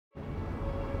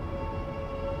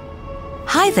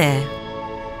Hi there,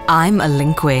 I'm a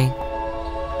Linkway.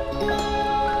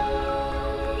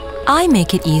 I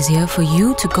make it easier for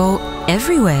you to go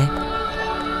everywhere.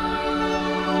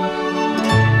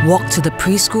 Walk to the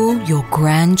preschool your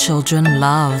grandchildren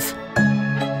love.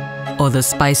 Or the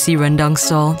spicy rendang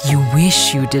stall you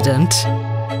wish you didn't.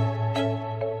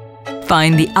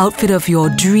 Find the outfit of your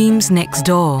dreams next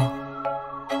door.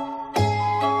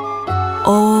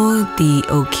 Or the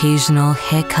occasional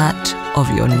haircut of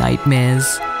your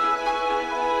nightmares.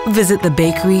 Visit the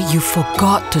bakery you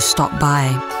forgot to stop by.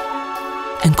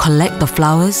 And collect the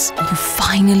flowers you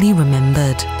finally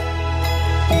remembered.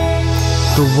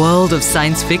 The world of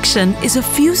science fiction is a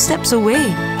few steps away.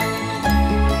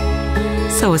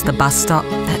 So is the bus stop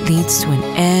that leads to an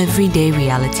everyday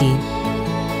reality.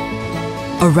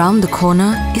 Around the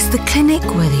corner is the clinic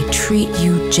where they treat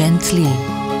you gently.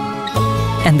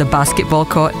 And the basketball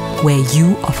court where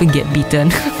you often get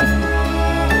beaten.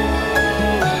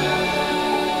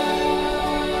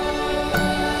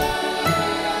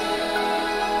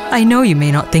 I know you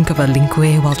may not think of a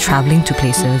Linkway while traveling to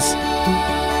places,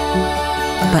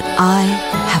 but I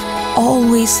have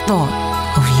always thought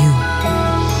of you.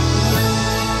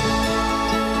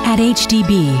 At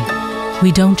HDB,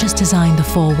 we don't just design the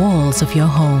four walls of your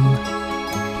home,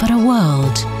 but a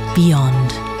world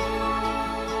beyond.